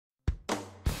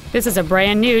This is a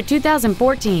brand new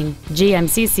 2014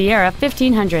 GMC Sierra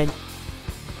 1500.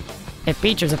 It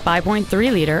features a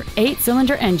 5.3-liter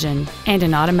 8-cylinder engine and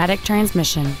an automatic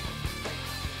transmission.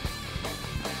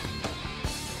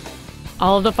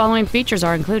 All of the following features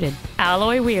are included: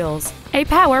 alloy wheels, a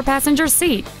power passenger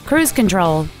seat, cruise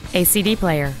control, a CD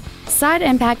player, side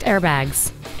impact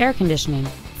airbags, air conditioning,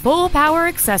 full power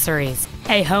accessories,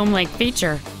 a home link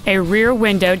feature, a rear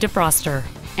window defroster,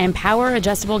 and power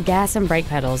adjustable gas and brake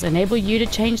pedals enable you to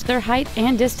change their height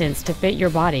and distance to fit your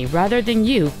body rather than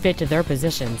you fit to their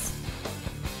positions.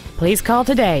 Please call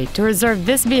today to reserve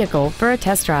this vehicle for a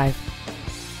test drive.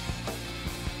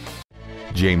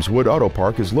 James Wood Auto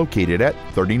Park is located at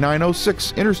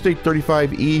 3906 Interstate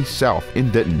 35E South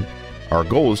in Denton. Our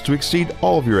goal is to exceed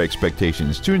all of your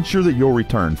expectations to ensure that you'll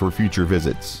return for future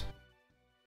visits.